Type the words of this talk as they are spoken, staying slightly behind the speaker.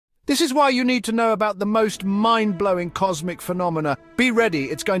This is why you need to know about the most mind-blowing cosmic phenomena. Be ready,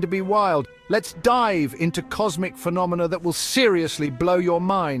 it's going to be wild. Let's dive into cosmic phenomena that will seriously blow your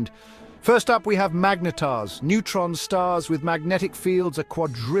mind. First up, we have magnetars, neutron stars with magnetic fields a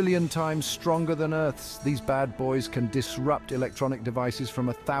quadrillion times stronger than Earth's. These bad boys can disrupt electronic devices from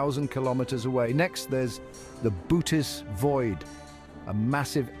 1,000 kilometers away. Next, there's the Boötes Void, a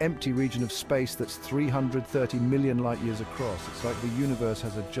massive empty region of space that's 330 million light-years across. It's like the universe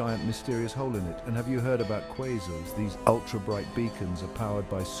has a giant mysterious hole in it. And have you heard about quasars? These ultra-bright beacons are powered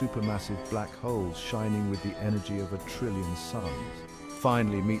by supermassive black holes shining with the energy of 1 trillion suns.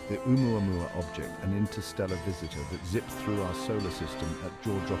 Finally, meet the Oumuamua Object, an interstellar visitor that zips through our solar system at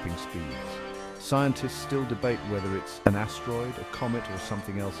jaw-dropping speeds. Scientists still debate whether it's an asteroid, a comet, or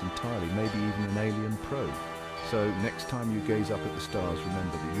something else entirely, maybe even an alien probe. So next time you gaze up at the stars,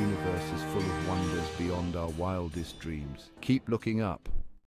 remember the universe is full of wonders beyond our wildest dreams. Keep looking up.